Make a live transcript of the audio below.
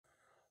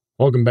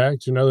Welcome back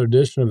to another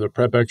edition of the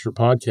Prep Extra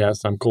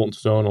podcast. I'm Colton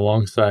Stone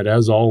alongside,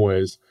 as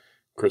always,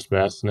 Chris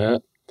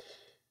Bassinet.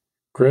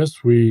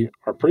 Chris, we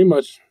are pretty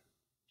much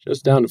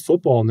just down to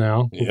football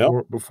now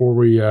before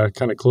we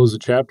kind of close the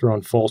chapter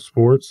on fall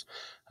sports.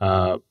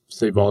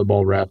 State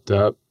volleyball wrapped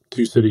up.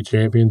 2 city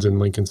champions in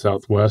Lincoln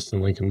Southwest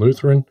and Lincoln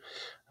Lutheran.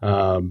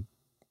 And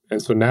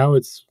so now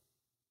it's,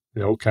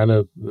 kind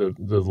of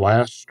the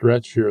last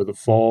stretch here of the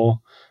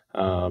fall.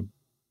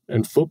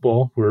 And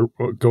football, we're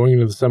going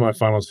into the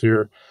semifinals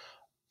here.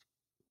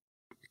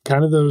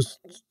 Kind of those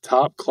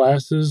top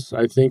classes,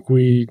 I think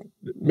we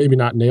maybe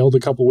not nailed a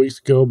couple weeks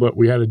ago, but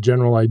we had a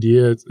general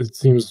idea. It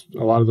seems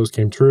a lot of those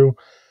came true.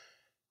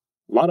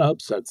 A lot of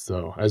upsets,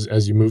 though,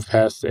 as you move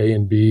past A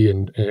and B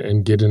and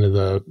get into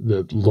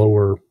the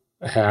lower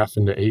half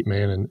into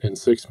 8-man and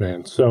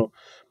 6-man. So,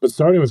 but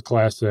starting with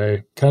Class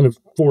A, kind of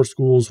 4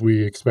 schools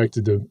we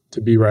expected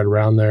to be right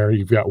around there.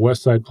 You've got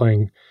Westside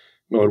playing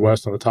Millard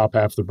West on the top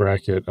half of the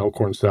bracket,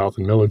 Elkhorn South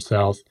and Millard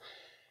South.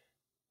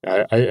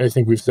 I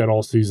think we've said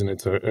all season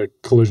it's a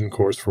collision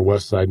course for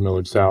Westside,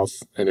 Millard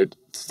South, and it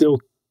still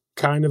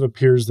kind of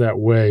appears that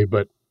way.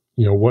 But,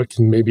 what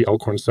can maybe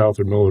Elkhorn South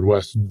or Millard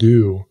West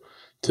do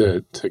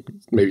to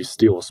maybe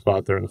steal a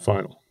spot there in the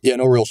final? Yeah,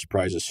 no real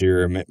surprises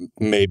here.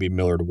 Maybe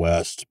Millard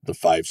West, the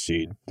 5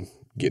 seed,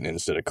 getting in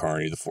instead of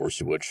Kearney, the 4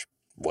 seed, which,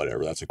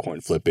 whatever, that's a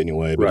coin flip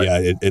anyway. But,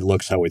 yeah, it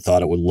looks how we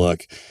thought it would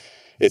look.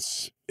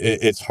 It's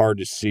hard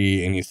to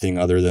see anything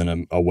other than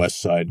a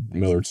Westside,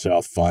 Millard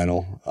South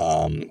final.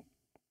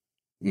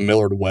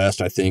 Millard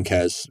West, I think,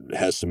 has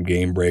some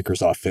game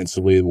breakers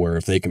offensively where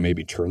if they can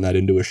maybe turn that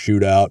into a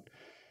shootout,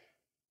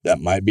 that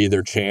might be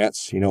their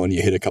chance, and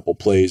you hit a couple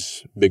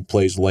big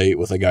plays late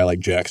with a guy like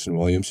Jackson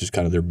Williams, who's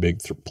kind of their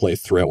big play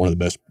threat, one of the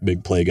best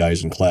big play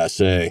guys in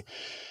Class A.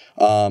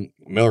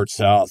 Millard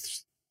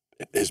South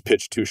has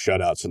pitched 2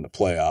 shutouts in the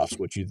playoffs,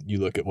 which you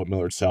look at what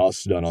Millard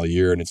South's done all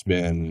year, and it's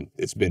been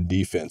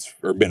defense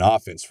or been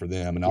offense for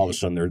them, and all of a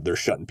sudden they're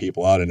shutting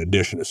people out in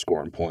addition to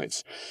scoring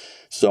points.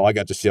 So I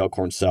got to see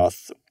Elkhorn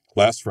South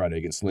last Friday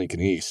against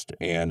Lincoln East,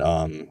 and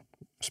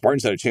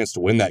Spartans had a chance to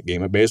win that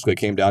game. It basically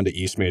came down to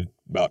East made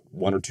about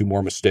 1 or 2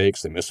 more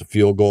mistakes. They miss a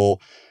field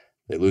goal.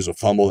 They lose a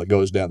fumble that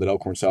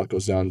Elkhorn South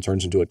goes down and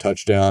turns into a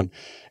touchdown,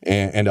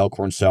 and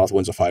Elkhorn South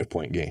wins a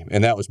 5-point game.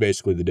 And that was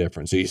basically the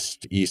difference.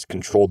 East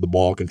controlled the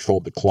ball,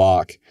 controlled the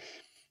clock,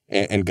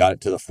 and got it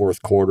to the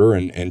 4th quarter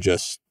and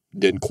just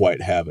didn't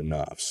quite have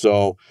enough.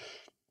 So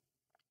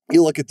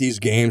you look at these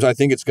games, I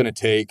think it's going to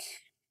take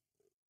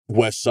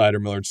Westside or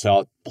Millard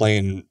South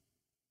playing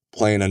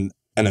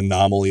an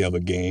anomaly of a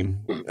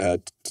game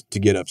to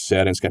get upset,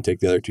 and it's going to take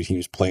the other 2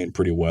 teams playing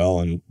pretty well.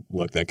 And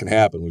look, that can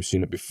happen. We've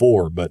seen it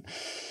before, but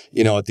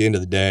at the end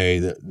of the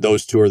day,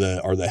 those 2 are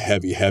the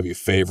heavy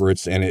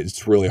favorites, and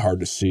it's really hard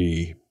to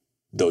see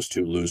those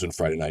 2 losing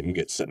Friday night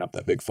and setting up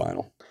that big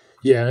final.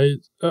 Yeah,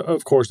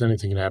 of course,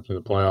 anything can happen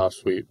in the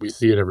playoffs. We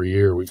see it every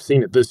year. We've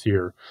seen it this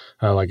year,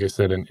 like I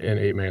said, in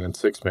 8-man and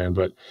 6-man.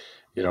 But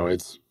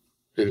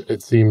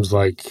it seems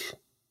like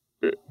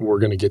we're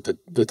going to get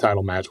the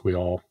title match we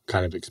all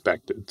kind of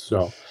expected.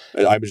 So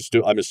I was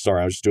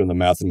just doing the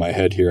math in my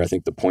head here. I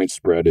think the point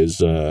spread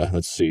is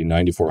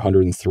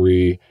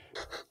 9,403,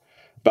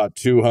 about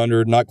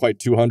 200, not quite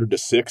 200 to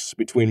 6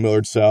 between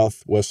Millard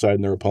South, Westside,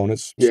 and their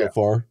opponents so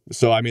far.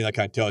 So that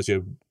kind of tells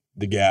you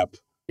the gap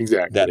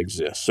that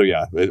exists. So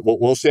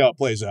we'll see how it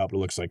plays out. But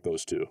it looks like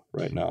those 2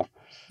 right now.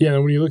 Yeah,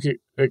 and when you look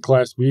at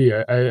Class B,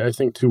 I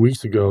think 2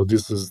 weeks ago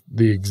this is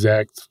the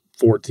exact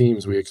 4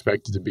 teams we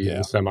expected to be in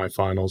the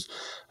semifinals.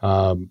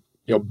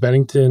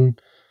 Bennington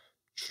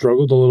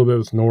struggled a little bit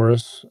with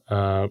Norris.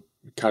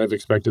 Kind of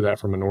expected that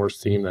from a Norris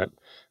team that,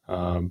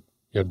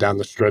 down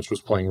the stretch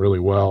was playing really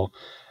well.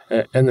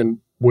 And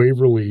then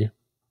Waverly,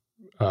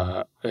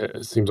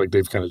 it seems like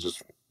they've kind of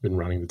just been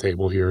running the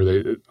table here.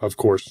 They, of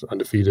course,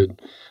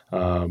 undefeated.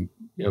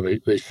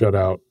 They shut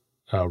out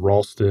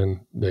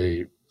Ralston.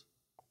 They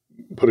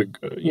put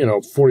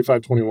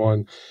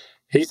 45-21.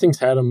 Hastings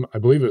had them, I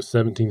believe it was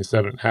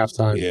 17-7 at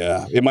halftime.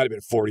 Yeah, it might have been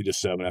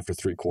 40-7 after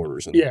 3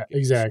 quarters. Yeah,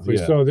 exactly.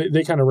 Yeah. So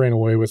they kind of ran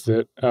away with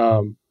it.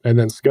 And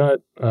then Scott,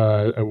 we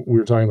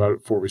were talking about it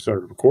before we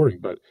started recording,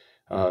 but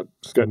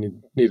Scott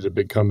needed a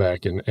big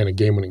comeback and a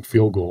game-winning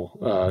field goal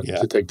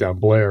to take down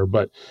Blair.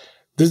 But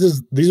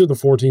these are the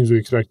 4 teams we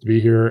expect to be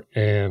here,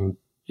 and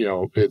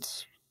I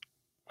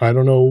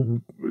don't know.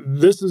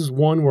 This is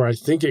one where I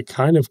think it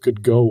kind of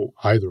could go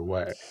either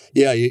way.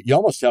 Yeah, you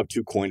almost have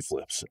 2 coin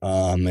flips,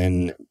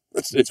 and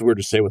it's weird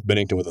to say with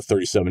Bennington with a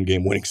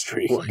 37-game winning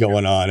streak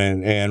going on.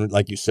 And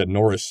like you said,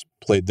 Norris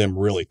played them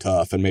really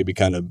tough and maybe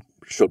kind of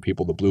showed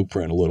people the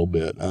blueprint a little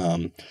bit.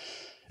 And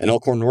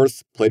Elkhorn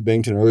North played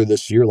Bennington earlier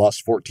this year,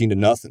 lost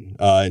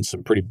 14-0 in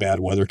some pretty bad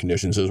weather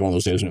conditions. It was one of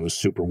those days when it was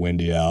super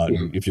windy out.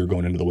 And if you're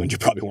going into the wind, you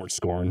probably weren't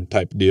scoring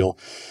type of deal.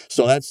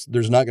 So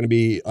there's not going to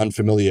be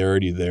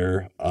unfamiliarity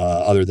there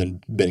other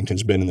than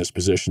Bennington's been in this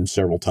position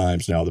several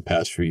times now the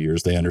past few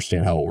years. They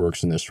understand how it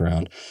works in this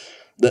round.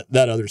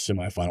 That other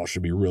semifinal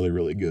should be really,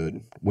 really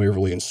good.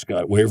 Waverly and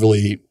Scott.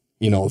 Waverly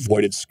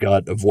avoided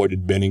Scott,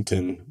 avoided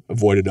Bennington,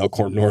 avoided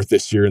Elkhorn North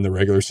this year in the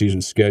regular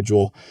season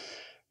schedule,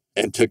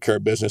 and took care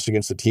of business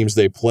against the teams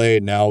they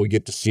played. Now we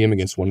get to see them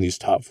against one of these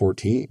top 4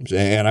 teams.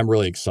 And I'm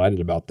really excited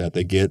about that.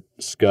 They get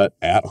Scott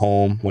at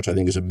home, which I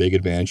think is a big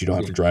advantage. You don't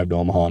have to drive to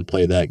Omaha and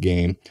play that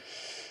game.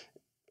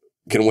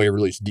 Can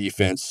Waverly's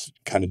defense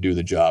kind of do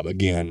the job?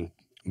 Again,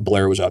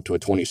 Blair was out to a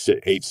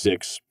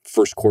 28-6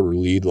 first quarter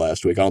lead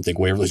last week. I don't think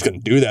Waverly's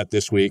going to do that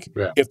this week.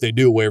 Yeah. If they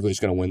do, Waverly's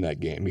going to win that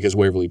game because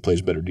Waverly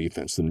plays better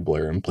defense than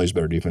Blair and plays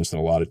better defense than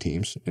a lot of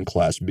teams in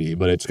Class B.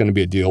 But it's going to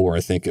be a deal where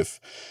I think if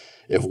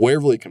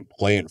Waverly can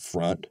play in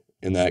front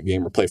in that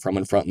game or play from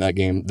in front in that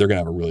game, they're going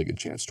to have a really good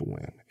chance to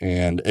win.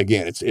 And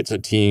again, it's a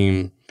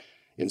team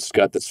in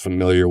Scott that's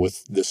familiar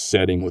with this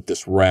setting, with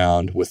this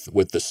round,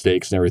 with the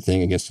stakes and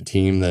everything against a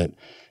team that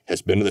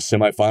has been to the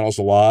semifinals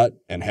a lot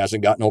and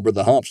hasn't gotten over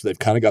the hump. So they've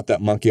kind of got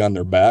that monkey on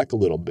their back a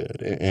little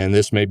bit. And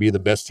this may be the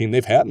best team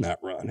they've had in that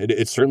run.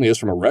 It certainly is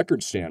from a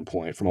record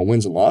standpoint, from a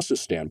wins and losses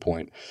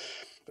standpoint.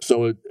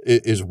 So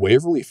is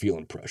Waverly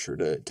feeling pressure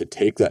to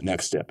take that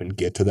next step and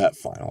get to that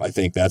final? I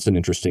think that's an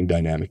interesting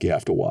dynamic you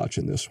have to watch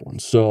in this one.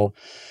 So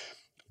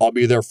I'll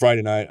be there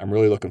Friday night. I'm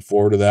really looking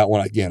forward to that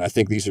one. Again, I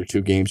think these are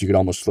 2 games you could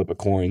almost flip a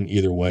coin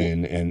either way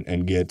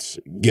and get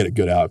a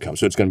good outcome.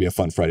 So it's going to be a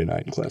fun Friday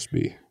night in Class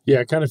B. Yeah,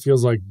 it kind of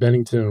feels like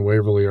Bennington and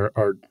Waverly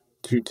are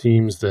 2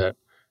 teams that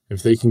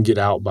if they can get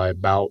out by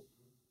about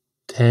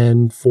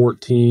 10,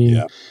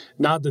 14,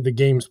 not that the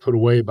game's put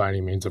away by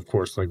any means, of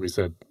course, like we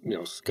said,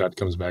 Scott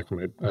comes back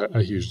from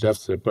a huge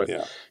deficit, but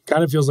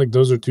kind of feels like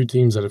those are 2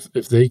 teams that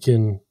if they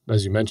can,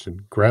 as you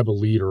mentioned, grab a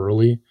lead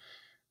early,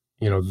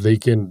 they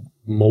can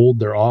mold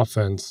their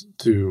offense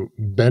to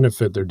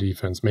benefit their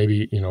defense,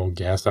 maybe,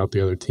 gas out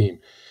the other team.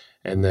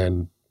 And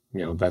then,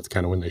 that's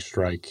kind of when they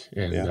strike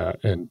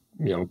and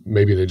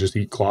maybe they just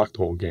eat clock the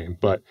whole game.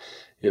 But,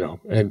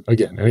 and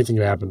again, anything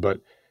can happen.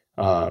 But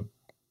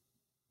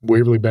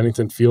Waverly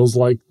Bennington feels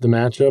like the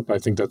matchup. I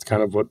think that's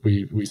kind of what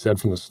we said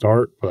from the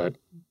start. But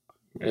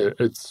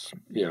it's,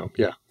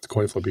 it's a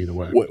coin flip either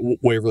way.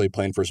 Waverly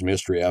playing for some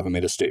history. Haven't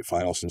made a state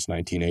final since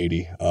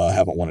 1980.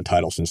 Haven't won a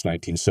title since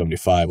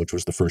 1975, which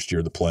was the first year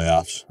of the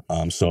playoffs.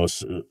 So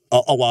it's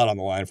a lot on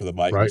the line for the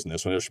Vikings in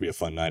this one. It should be a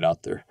fun night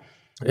out there.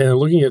 And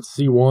looking at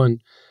C1,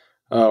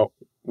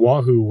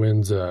 Wahoo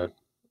wins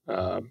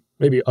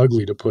maybe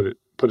ugly to put it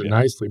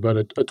nicely, but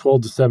a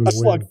 12-7 win. A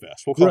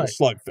slugfest. We'll call it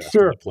a slugfest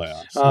in the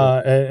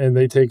playoffs. And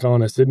they take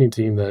on a Sydney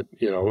team that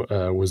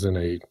was in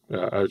a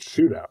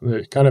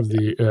shootout. Kind of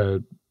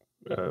the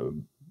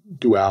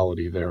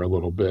duality there a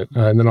little bit.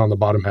 And then on the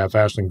bottom half,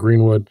 Ashland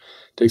Greenwood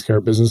takes care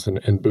of business,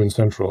 and Boone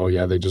Central,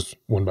 they just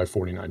won by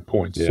 49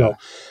 points. Yeah.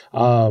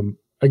 So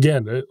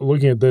again,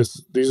 looking at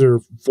this, these are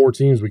 4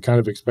 teams we kind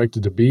of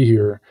expected to be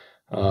here.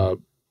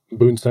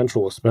 Boone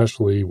Central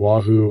especially,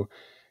 Wahoo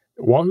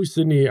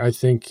Sydney, I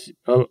think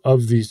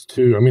of these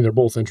 2, I mean, they're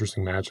both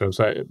interesting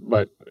matchups,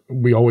 but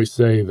we always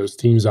say those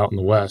teams out in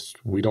the West,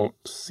 we don't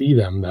see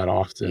them that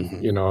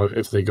often.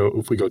 If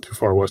we go too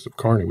far west of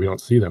Kearney, we don't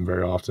see them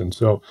very often.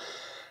 So,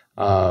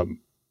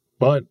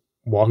 but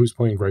Wahoo's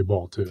playing great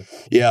ball too.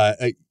 Yeah,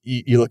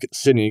 you look at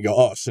Sydney, you go,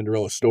 oh,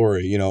 Cinderella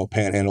story,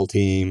 Panhandle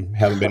team,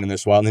 haven't been in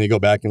this while. And then you go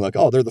back and you're like,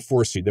 oh, they're the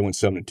 4th seed. They went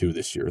 7-2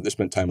 this year. They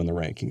spent time in the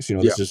rankings.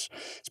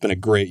 It's been a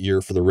great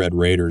year for the Red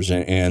Raiders.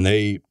 And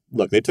they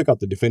took out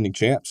the defending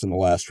champs in the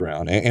last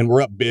round. And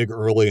we're up big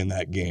early in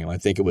that game. I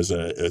think it was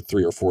a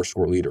 3 or 4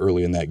 score lead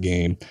early in that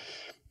game.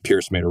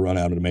 Pierce made a run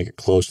out to make it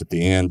close at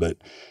the end. But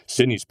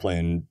Sydney's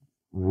playing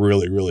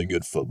really, really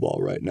good football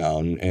right now,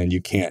 and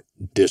you can't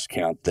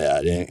discount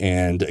that.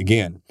 And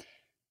again,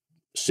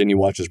 Sydney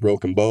watches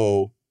Broken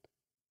Bow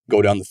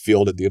go down the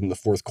field at the end of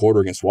the 4th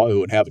quarter against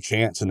Wahoo and have a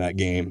chance in that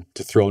game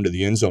to throw into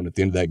the end zone at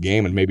the end of that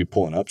game and maybe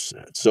pull an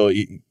upset. So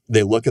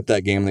they look at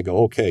that game and they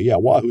go, okay, yeah,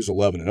 Wahoo's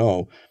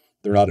 11-0.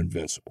 They're not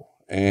invincible.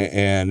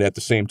 And at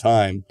the same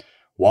time,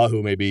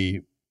 Wahoo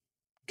maybe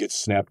gets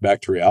snapped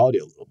back to reality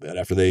a little bit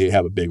after they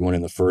have a big one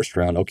in the first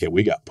round. Okay,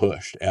 we got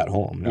pushed at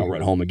home. Now we're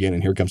at home again,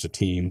 and here comes a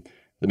team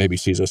that maybe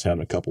sees us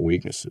having a couple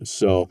weaknesses.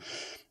 So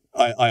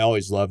I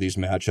always love these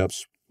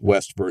matchups,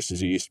 West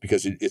versus East,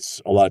 because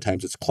it's a lot of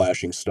times it's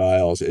clashing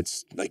styles.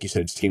 It's, like you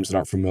said, it's teams that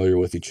aren't familiar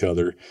with each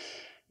other.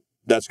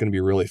 That's going to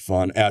be really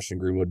fun.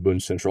 Ashland Greenwood, Boone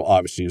Central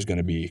obviously is going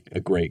to be a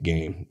great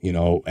game.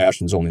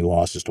 Ashland's only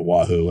losses to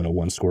Wahoo in a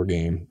 1-score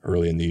game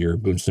early in the year.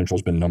 Boone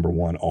Central's been number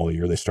 1 all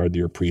year. They started the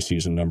year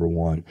preseason number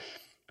 1.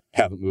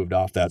 Haven't moved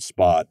off that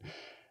spot.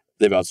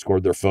 They've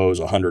outscored their foes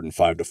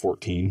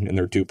 105-14 in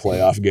their 2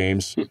 playoff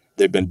games.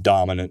 They've been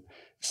dominant.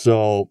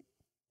 So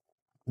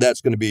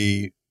that's going to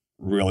be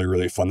really,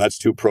 really fun. That's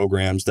 2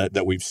 programs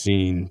that we've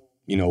seen,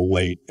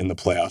 late in the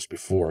playoffs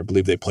before. I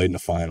believe they played in the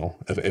final,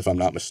 if I'm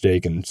not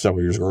mistaken,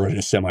 several years ago, or in a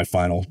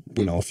semifinal,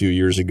 a few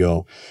years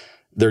ago.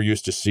 They're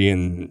used to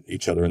seeing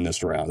each other in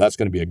this round. That's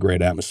going to be a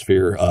great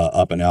atmosphere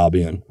up in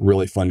Albion.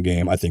 Really fun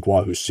game. I think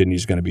Wahoo Sydney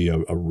is going to be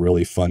a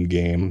really fun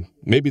game.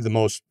 Maybe the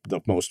most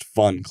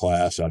fun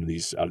class out of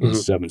these 7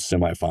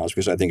 semifinals,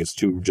 because I think it's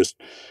 2 just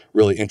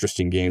really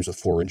interesting games with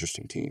 4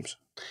 interesting teams.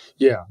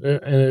 Yeah,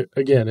 and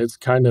again, it's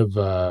kind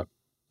of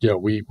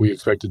we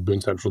expected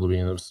Boone Central to be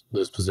in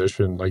this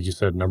position, like you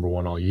said, number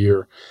one all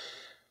year.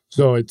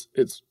 So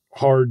it's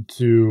hard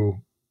to,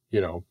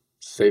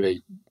 say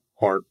they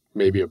aren't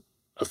maybe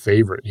a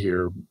favorite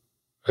here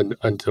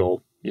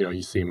until,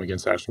 you see them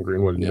against Ashland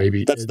Greenwood. And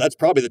maybe that's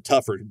probably the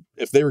tougher.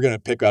 If they were going to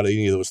pick out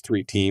any of those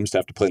three teams to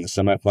have to play in the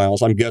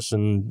semifinals, I'm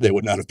guessing they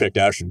would not have picked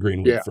Ashland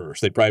Greenwood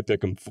first. They'd probably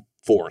pick them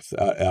fourth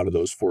out of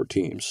those four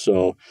teams.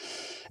 So,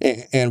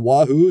 and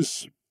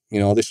Wahoo's,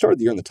 they started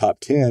the year in the top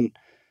 10.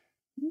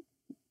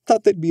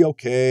 Thought they'd be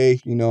okay,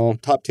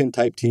 top 10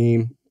 type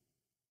team.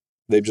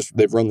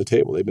 They've run the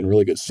table. They've been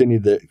really good. Sydney,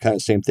 the kind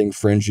of same thing.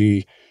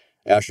 Fringy,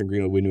 Ashland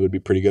Greenwood, we knew would be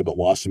pretty good, but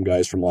lost some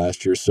guys from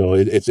last year. So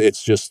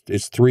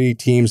it's three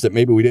teams that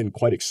maybe we didn't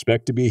quite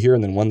expect to be here,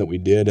 and then one that we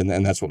did, and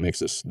that's what makes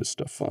this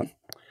stuff fun.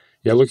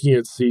 Yeah, looking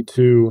at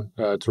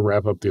C2 to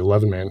wrap up the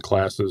 11-man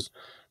classes,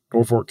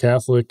 Norfolk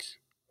Catholic,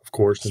 of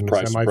course, in the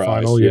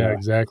semifinal. Yeah,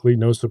 exactly.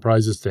 No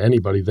surprises to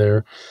anybody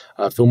there.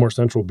 Fillmore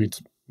Central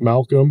beats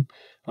Malcolm.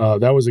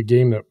 That was a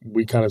game that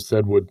we kind of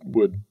said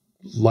would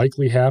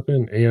likely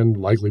happen and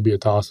likely be a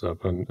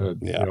toss-up. And,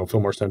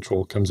 Fillmore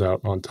Central comes out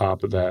on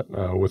top of that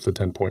with a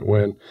 10-point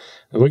win.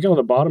 And looking on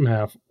the bottom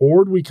half,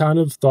 Ord, we kind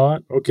of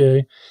thought,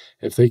 okay,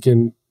 if they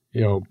can,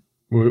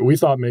 we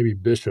thought maybe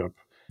Bishop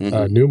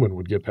Newman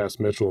would get past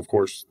Mitchell. Of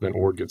course, then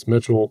Ord gets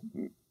Mitchell.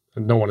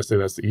 I don't want to say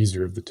that's the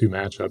easier of the two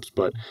matchups,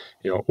 but,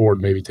 Ord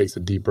maybe takes a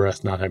deep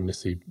breath not having to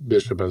see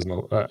Bishop as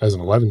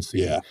an 11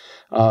 seed. Yeah.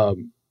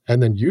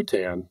 And then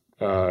UTAN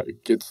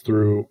gets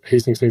through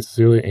Hastings St.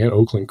 Cecilia and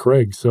Oakland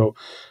Craig. So,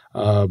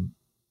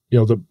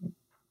 the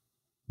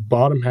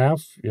bottom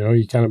half,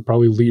 you kind of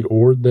probably lead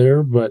Ord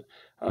there, but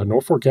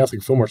Norfolk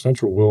Catholic Fillmore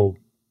Central will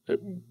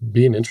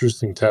be an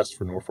interesting test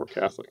for Norfolk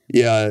Catholic.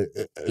 Yeah,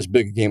 as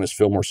big a game as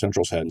Fillmore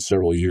Central's had in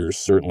several years,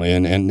 certainly.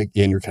 And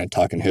again, you're kind of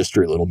talking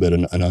history a little bit,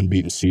 an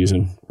unbeaten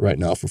season right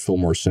now for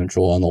Fillmore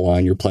Central on the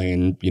line. You're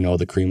playing,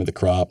 the cream of the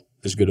crop,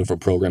 as good of a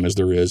program as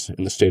there is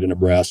in the state of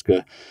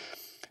Nebraska.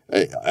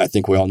 I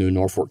think we all knew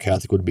Norfolk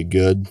Catholic would be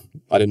good.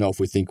 I didn't know if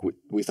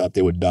we thought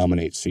they would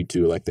dominate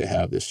C2 like they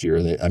have this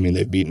year.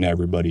 They've beaten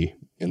everybody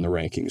in the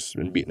rankings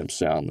and beaten them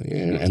soundly,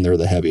 and they're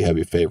the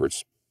heavy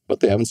favorites. But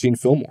they haven't seen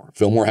Fillmore.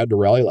 Fillmore had to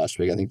rally last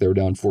week. I think they were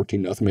down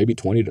 14-0, maybe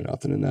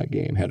 20-0 in that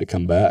game. Had to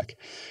come back,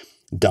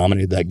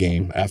 dominated that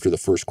game after the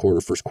first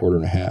quarter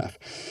and a half.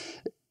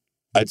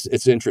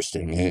 It's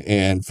interesting,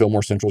 and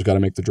Fillmore Central's got to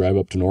make the drive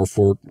up to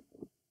Norfolk.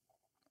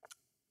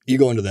 You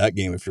go into that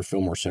game if you're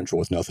Fillmore Central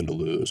with nothing to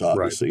lose,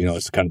 obviously. Right.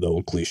 It's kind of the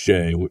old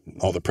cliche,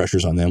 all the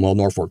pressure's on them. Well,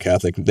 Norfolk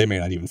Catholic, they may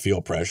not even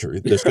feel pressure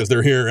just because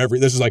they're here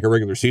this is like a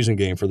regular season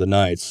game for the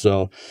Knights.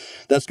 So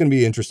that's going to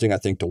be interesting, I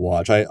think, to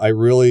watch. I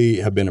really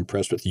have been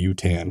impressed with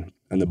UTAN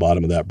in the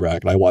bottom of that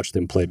bracket. I watched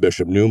them play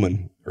Bishop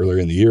Newman earlier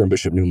in the year, and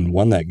Bishop Newman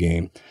won that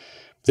game.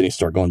 Then you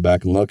start going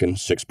back and looking,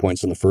 6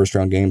 points in the first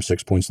round game,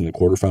 6 points in the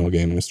quarterfinal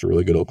game against a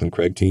really good Oakland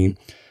Craig team.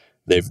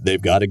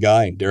 They've got a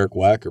guy, Derek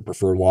Wacker,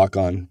 preferred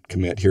walk-on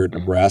commit here at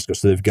Nebraska.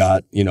 So they've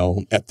got,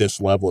 at this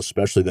level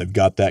especially, they've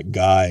got that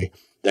guy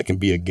that can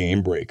be a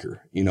game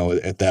breaker,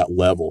 at that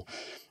level.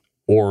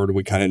 Ord,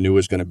 we kind of knew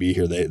was going to be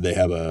here. They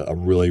have a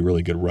really,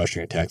 really good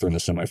rushing attack. They're in the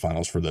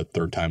semifinals for the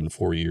third time in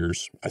 4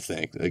 years, I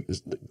think.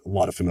 There's a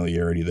lot of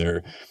familiarity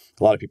there.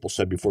 A lot of people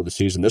said before the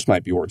season, this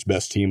might be Ord's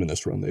best team in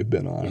this run they've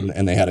been on.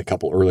 And they had a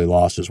couple early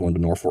losses, one to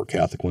Norfolk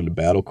Catholic, one to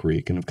Battle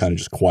Creek, and have kind of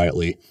just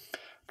quietly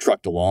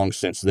trucked along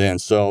since then.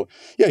 So,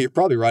 yeah, you're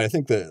probably right. I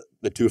think the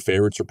two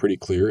favorites are pretty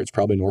clear. It's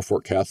probably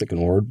Norfolk Catholic and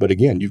Ord. But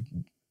again,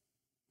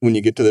 when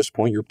you get to this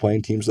point, you're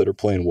playing teams that are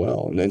playing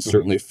well. And then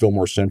certainly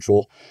Fillmore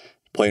Central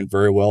playing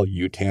very well.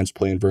 UTAN's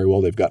playing very well.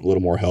 They've gotten a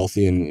little more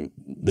healthy, and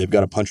they've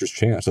got a puncher's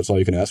chance. That's all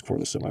you can ask for in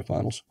the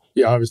semifinals.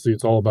 Yeah, obviously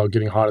it's all about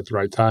getting hot at the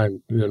right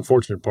time. The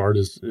unfortunate part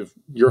is if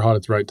you're hot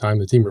at the right time,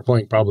 the team you're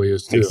playing probably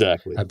is too.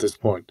 Exactly. At this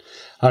point.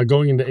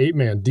 Going into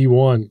 8-man,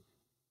 D1,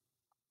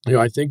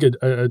 I think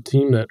a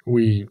team that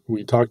we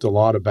talked a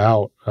lot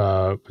about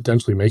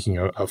potentially making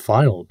a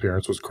final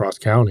appearance was Cross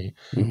County.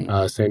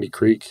 Mm-hmm. Sandy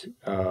Creek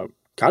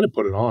kind of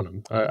put it on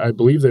them. I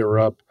believe they were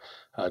up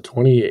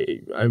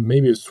 28,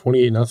 maybe it was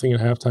 28-0 at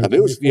halftime.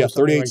 It was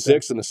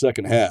 38-6 in the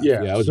second half.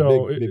 Yeah, it was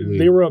so a big lead.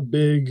 They were up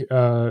big.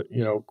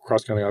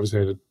 Cross County obviously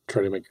had to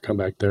try to make a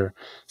comeback there.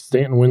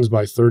 Stanton wins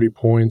by 30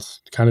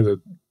 points, kind of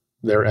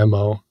their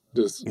MO.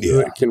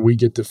 Can we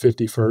get to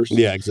 50 first?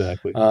 Yeah,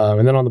 exactly.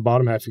 And then on the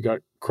bottom half, you got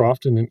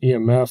Crofton and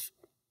EMF.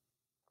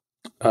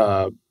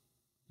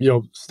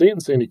 Stanton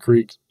Sandy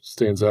Creek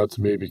stands out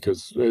to me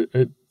because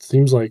it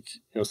seems like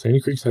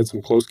Sandy Creek's had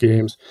some close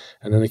games,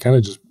 and then they kind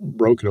of just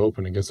broke it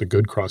open against a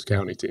good Cross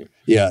County team.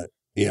 Yeah,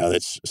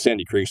 that's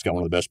Sandy Creek's got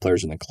one of the best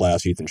players in the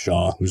class, Ethan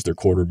Shaw, who's their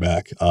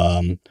quarterback.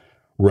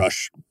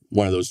 Rush,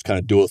 one of those kind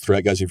of dual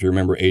threat guys. If you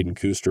remember Aiden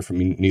Kuster from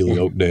Neely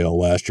Oakdale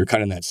last year,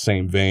 kind of in that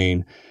same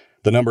vein.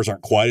 The numbers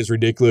aren't quite as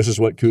ridiculous as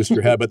what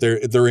Kuster had, but they're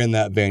in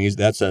that vein.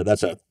 That's a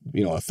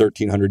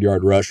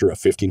 1,300-yard rusher, a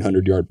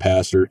 1,500-yard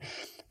passer.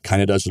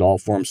 Kind of does it all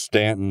for him.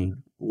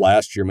 Stanton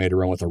last year made a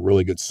run with a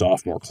really good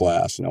sophomore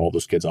class. And all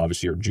those kids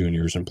obviously are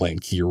juniors and playing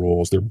key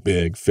roles. They're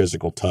big,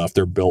 physical, tough.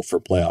 They're built for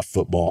playoff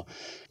football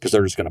because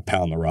they're just going to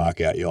pound the rock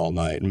at you all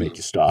night and make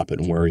you stop it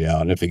and wear you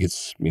out. And if it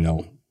gets,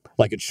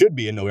 like it should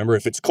be in November,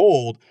 if it's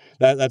cold,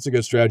 that's a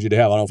good strategy to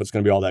have. I don't know if it's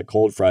going to be all that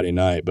cold Friday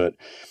night, but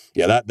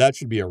yeah, that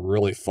should be a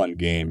really fun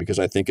game because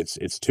I think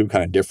it's two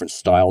kind of different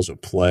styles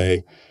of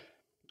play,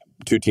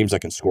 two teams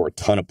that can score a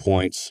ton of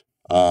points.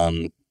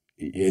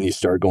 And you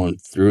start going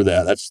through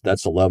that.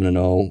 That's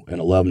 11-0 and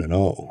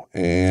 11-0,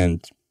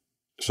 and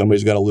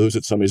somebody's got to lose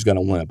it, somebody's got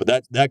to win it.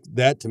 But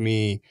that to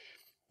me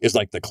is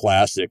like the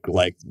classic,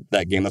 like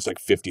that game that's like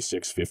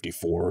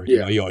 56-54.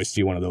 Yeah. You always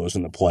see one of those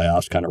in the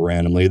playoffs kind of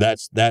randomly.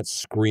 That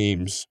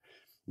screams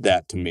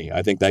that to me.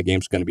 I think that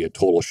game's going to be a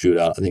total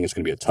shootout. I think it's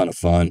going to be a ton of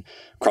fun.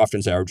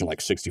 Crofton's averaging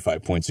like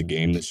 65 points a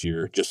game this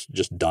year,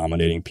 just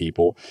dominating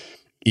people.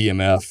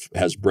 EMF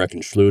has Brecken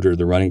Schluter,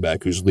 the running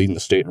back, who's leading the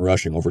state in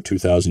rushing, over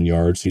 2,000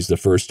 yards. He's the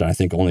first, I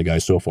think, only guy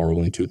so far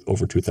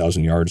over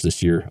 2,000 yards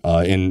this year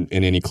in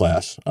any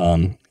class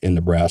in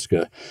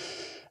Nebraska.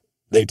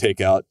 They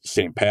take out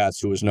St. Pat's,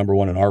 who was number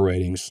one in our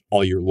ratings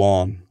all year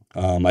long.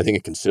 I think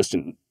a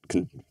consistent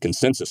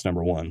consensus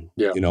number one,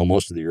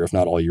 most of the year, if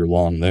not all year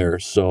long there.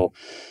 So,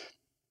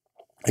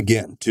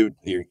 again,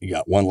 you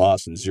got one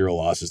loss and 0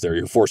 losses there.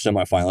 Your 4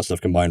 semifinalists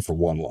have combined for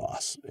 1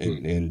 loss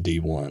in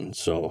D1.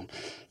 So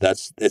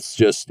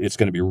it's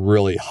going to be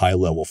really high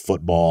level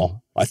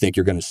football. I think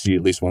you're going to see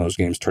at least one of those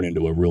games turn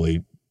into a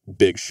really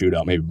big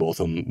shootout, maybe both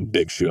of them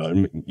big shootout. I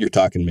mean, you're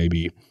talking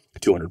maybe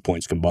 200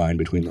 points combined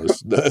between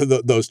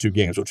those two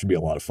games, which would be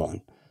a lot of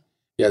fun.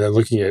 Yeah, then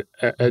looking at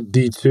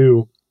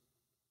D2,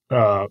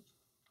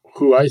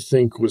 who I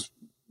think was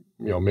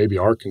maybe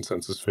our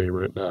consensus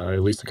favorite,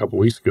 at least a couple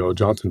weeks ago,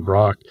 Johnson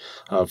Brock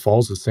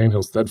falls to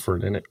Sandhill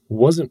Thedford, and it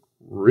wasn't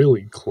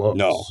really close.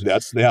 No,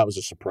 that was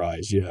a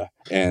surprise, yeah.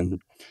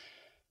 And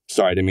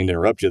sorry, I didn't mean to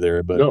interrupt you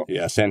there, but no.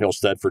 Yeah, Sandhill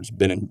Thedford's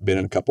been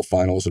in a couple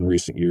finals in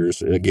recent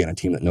years. Again, a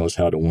team that knows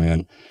how to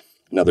win.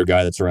 Another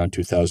guy that's around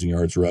 2,000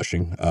 yards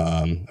rushing.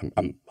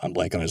 I'm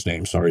blanking on his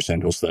name. Sorry,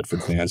 Sandhill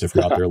Thedford fans, if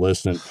you're out there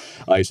listening.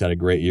 He's had a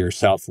great year.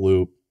 South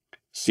Loop,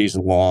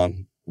 season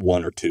long,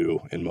 1 or 2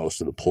 in most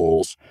of the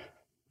polls.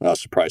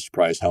 Surprise,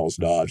 surprise, Howells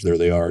Dodge. There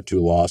they are, 2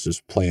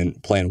 losses, playing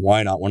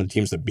Wynot, one of the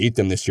teams that beat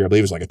them this year. I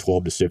believe it was like a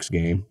 12-6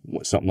 game,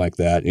 something like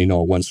that. A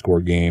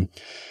 1-score game.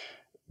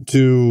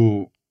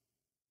 Two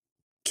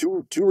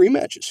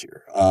rematches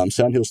here.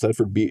 South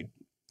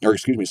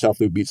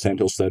Loop beat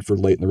Sandhill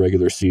Thedford late in the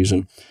regular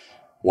season.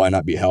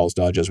 Wynot beat Howells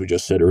Dodge, as we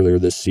just said earlier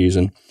this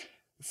season.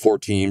 4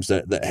 teams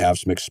that have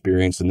some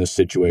experience in this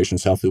situation.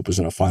 South Loop was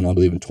in a final, I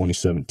believe, in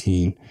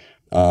 2017.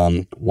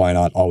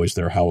 Wynot always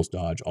there, Howells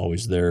Dodge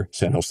always there.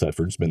 Sandhill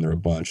Thedford's been there a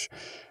bunch.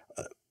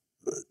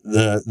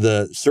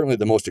 The certainly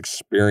the most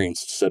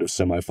experienced set of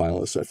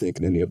semifinalists, I think,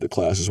 in any of the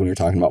classes when you're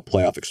talking about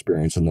playoff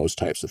experience and those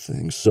types of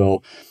things.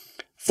 So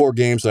 4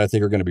 games that I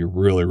think are going to be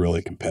really,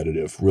 really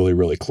competitive, really,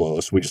 really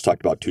close. We just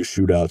talked about 2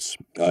 shootouts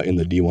in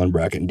the D1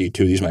 bracket and D2.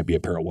 These might be a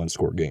pair of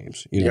 1-score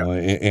games,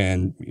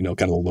 and kind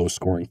of the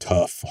low-scoring,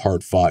 tough,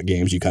 hard-fought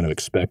games you kind of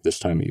expect this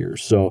time of year.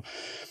 So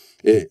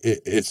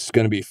it's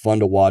going to be fun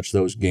to watch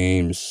those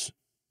games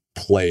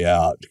play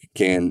out.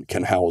 Can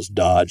Howells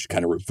Dodge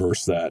kind of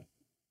reverse that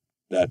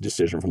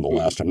decision from the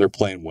last time? They're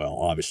playing well,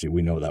 obviously.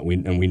 We know that. We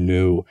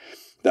knew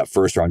that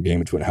first-round game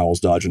between Howells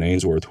Dodge and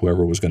Ainsworth,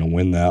 whoever was going to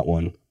win that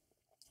one,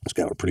 was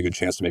going to have a pretty good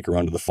chance to make a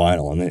run to the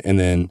final. And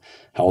then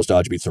Howells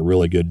Dodge beats a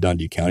really good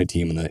Dundee County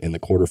team in the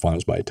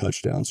quarterfinals by a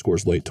touchdown,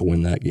 scores late to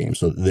win that game.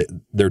 So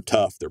they're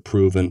tough. They're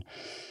proven.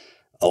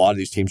 A lot of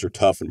these teams are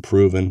tough and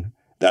proven.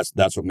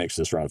 That's what makes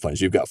this round fun. Is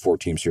you've got 4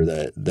 teams here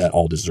that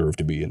all deserve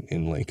to be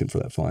in Lincoln for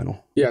that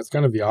final. Yeah, it's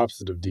kind of the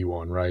opposite of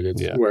D1, right?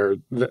 It's where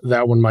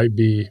that one might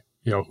be,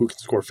 who can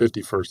score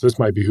 50 first. This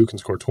might be who can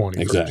score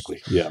 20 exactly.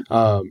 first. Yeah.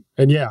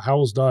 And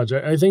Howells Dodge,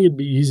 I think it'd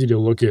be easy to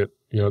look at,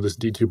 this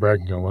D2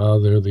 bracket and go, well,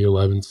 they're the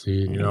 11th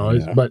seed,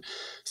 but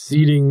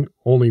seeding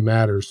only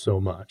matters so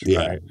much,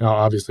 right? Now,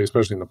 obviously,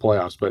 especially in the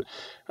playoffs. But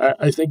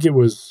I think it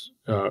was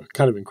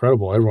kind of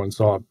incredible. Everyone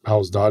saw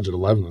Howells Dodge at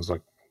 11 and was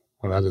like,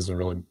 well,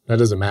 that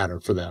doesn't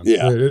matter for them.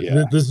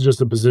 This is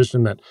just a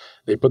position that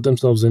they put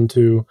themselves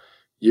into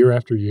year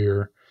after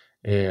year,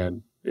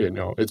 and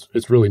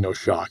it's really no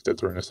shock that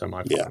they're in a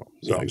semifinal.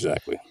 Yeah,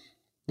 exactly.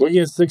 Looking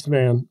at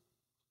 6-man,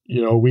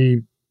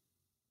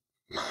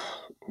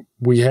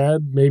 we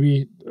had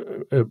maybe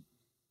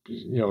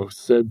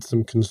said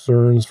some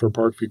concerns for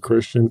Parkview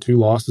Christian. 2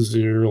 losses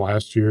here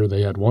last year.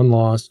 They had 1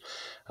 loss.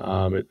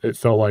 It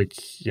felt like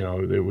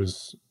it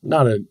was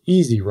not an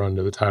easy run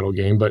to the title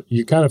game, but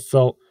you kind of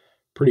felt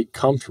pretty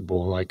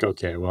comfortable, like,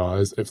 okay,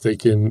 well, if they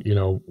can,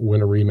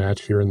 win a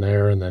rematch here and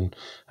there and then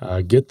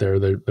get there,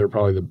 they're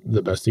probably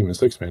the best team in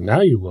 6-man.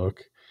 Now you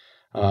look,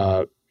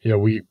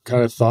 we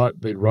kind of thought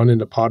they'd run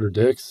into Potter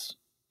Dix.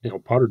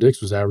 Potter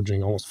Dix was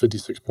averaging almost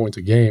 56 points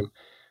a game.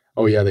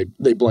 Oh, yeah,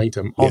 they blanked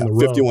him on the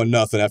road.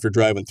 51-0 after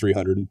driving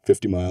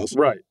 350 miles.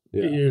 Right.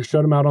 Yeah. You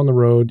shut him out on the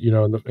road,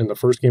 in the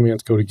first game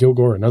against Cody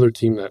Kilgore, another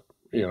team that,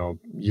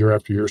 year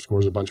after year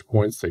scores a bunch of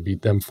points. They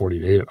beat them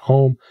 40-8 at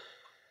home.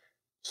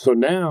 So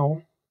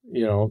now,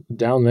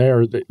 down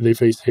there, they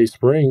face Hay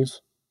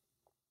Springs,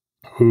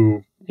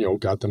 who,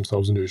 got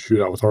themselves into a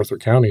shootout with Arthur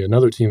County,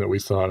 another team that we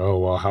thought, oh,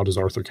 well, how does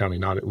Arthur County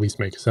not at least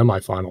make a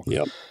semifinal?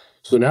 Yep.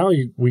 So now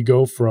we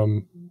go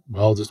from,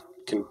 well, just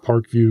can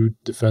Parkview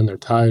defend their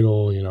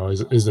title?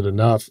 Is it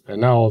enough?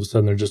 And now all of a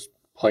sudden they're just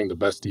playing the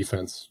best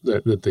defense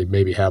that they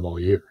maybe have all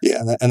year.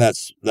 Yeah, and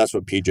that's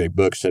what PJ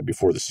Book said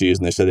before the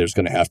season. They said there's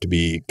going to have to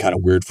be kind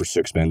of weird for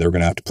six men. They're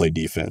going to have to play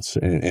defense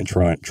and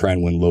try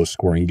and win low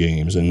scoring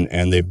games,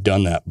 and they've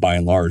done that by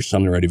and large.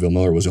 Sumner Eddyville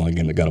Miller was the only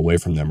game that got away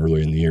from them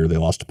earlier in the year. They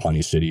lost to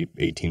Pawnee City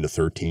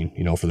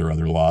 18-13, for their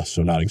other loss,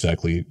 so not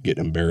exactly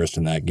getting embarrassed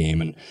in that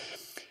game. And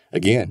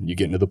again, you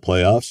get into the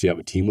playoffs, you have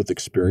a team with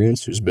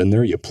experience who's been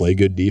there, you play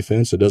good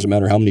defense. It doesn't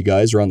matter how many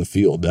guys are on the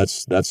field.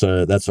 That's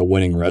a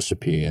winning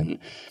recipe. And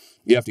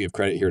you have to give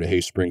credit here to Hay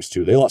Springs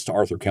too. They lost to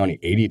Arthur County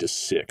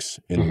 80-6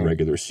 in the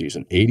regular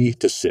season.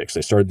 80-6.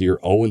 They started the year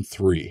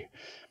 0-3.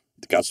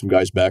 Got some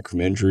guys back from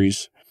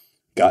injuries,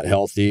 got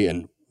healthy,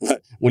 and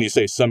when you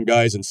say some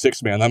guys in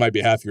six man, that might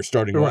be half your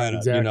starting lineup,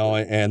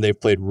 exactly. And they've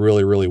played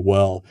really, really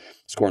well,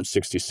 scoring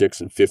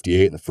 66 and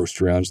 58 in the first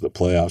two rounds of the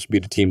playoffs.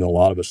 Beat a team that a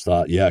lot of us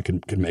thought,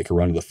 could make a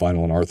run to the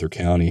final in Arthur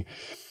County.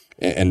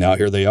 And now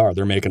here they are.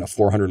 They're making a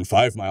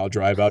 405-mile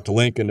drive out to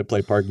Lincoln to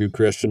play Parkview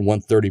Christian,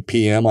 1:30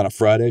 p.m. on a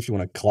Friday. If you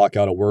want to clock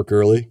out of work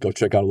early, go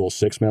check out a little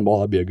six-man ball.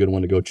 That'd be a good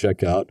one to go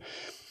check out.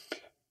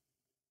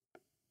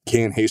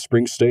 Can Hay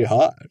Springs stay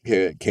hot?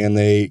 Can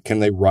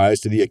they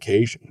rise to the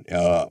occasion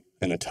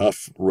in a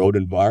tough road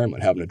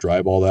environment, having to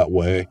drive all that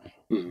way,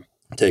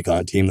 take on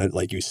a team that,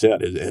 like you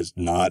said, has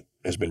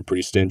been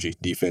pretty stingy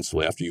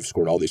defensively after you've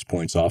scored all these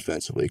points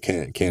offensively?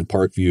 Can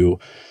Parkview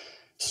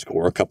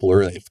score a couple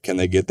early? Can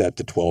they get that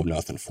to 12-0,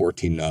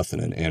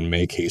 14-0, and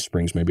make Hay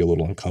Springs maybe a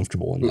little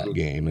uncomfortable in that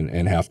game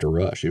and have to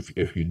rush?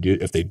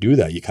 If they do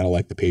that, you kind of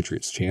like the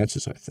Patriots'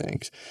 chances, I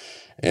think.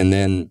 And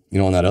then,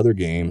 in that other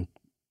game,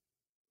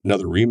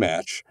 another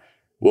rematch,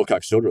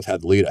 Wilcox-Hildreth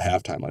had the lead at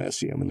halftime on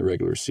SEM in the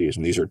regular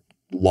season. These are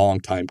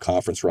longtime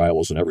conference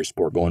rivals in every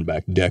sport going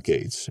back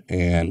decades.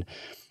 And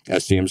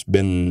SEM's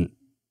been,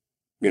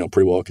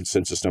 pretty well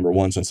consensus number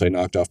one since they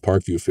knocked off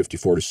Parkview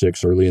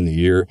 54-6 early in the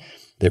year.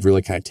 They've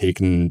really kind of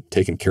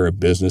taken care of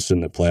business in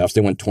the playoffs.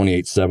 They went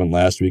 28-7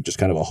 last week, just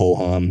kind of a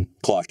ho-hum,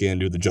 clock in,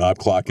 do the job,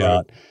 clock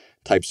out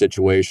type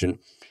situation.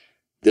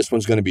 This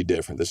one's going to be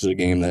different. This is a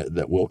game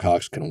that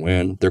Wilcox can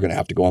win. They're going to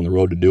have to go on the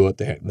road to do it.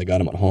 They got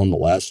them at home the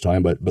last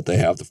time, but they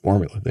have the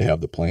formula. They have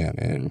the plan.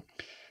 And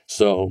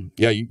so,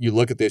 you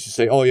look at this, you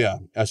say, oh, yeah,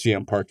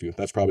 SEM Parkview,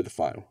 that's probably the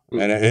final.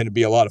 And it'd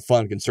be a lot of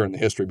fun considering the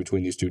history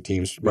between these two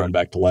teams going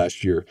back to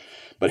last year.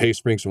 But Hay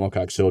Springs and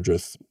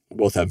Wilcox-Hildreth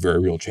both have very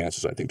real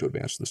chances, I think, to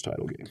advance to this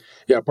title game.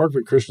 Yeah,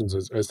 Parkview Christians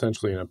is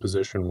essentially in a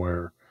position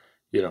where,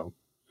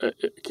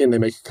 can they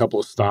make a couple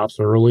of stops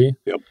early?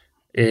 Yep.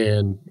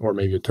 Or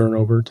maybe a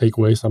turnover, take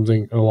away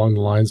something along the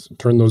lines,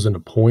 turn those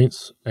into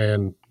points.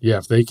 And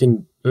if they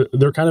can,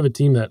 they're kind of a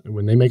team that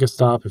when they make a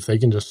stop, if they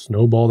can just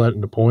snowball that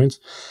into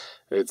points,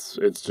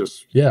 it's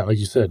just, like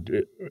you said,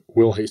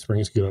 will Hay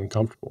Springs get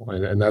uncomfortable?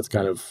 And that's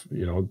kind of,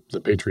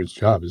 the Patriots'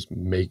 job is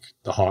make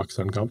the Hawks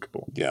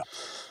uncomfortable. Yeah.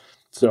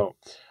 So,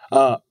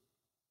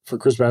 for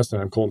Chris Baston,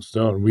 I'm Colton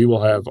Stone. We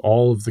will have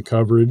all of the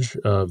coverage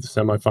of the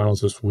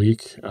semifinals this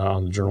week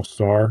on the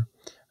Journal-Star.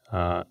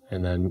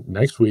 And then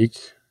next week,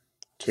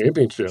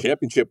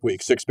 Championship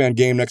week. Six-man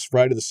game next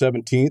Friday the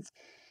 17th.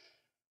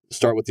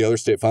 Start with the other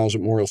state finals at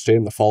Memorial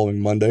Stadium the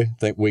following Monday.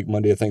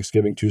 Monday of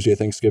Thanksgiving, Tuesday of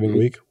Thanksgiving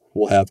week.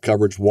 We'll have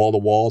coverage wall to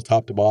wall,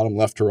 top to bottom,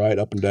 left to right,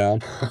 up and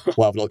down.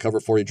 We'll have it all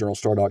covered for you,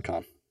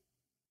 journalstar.com.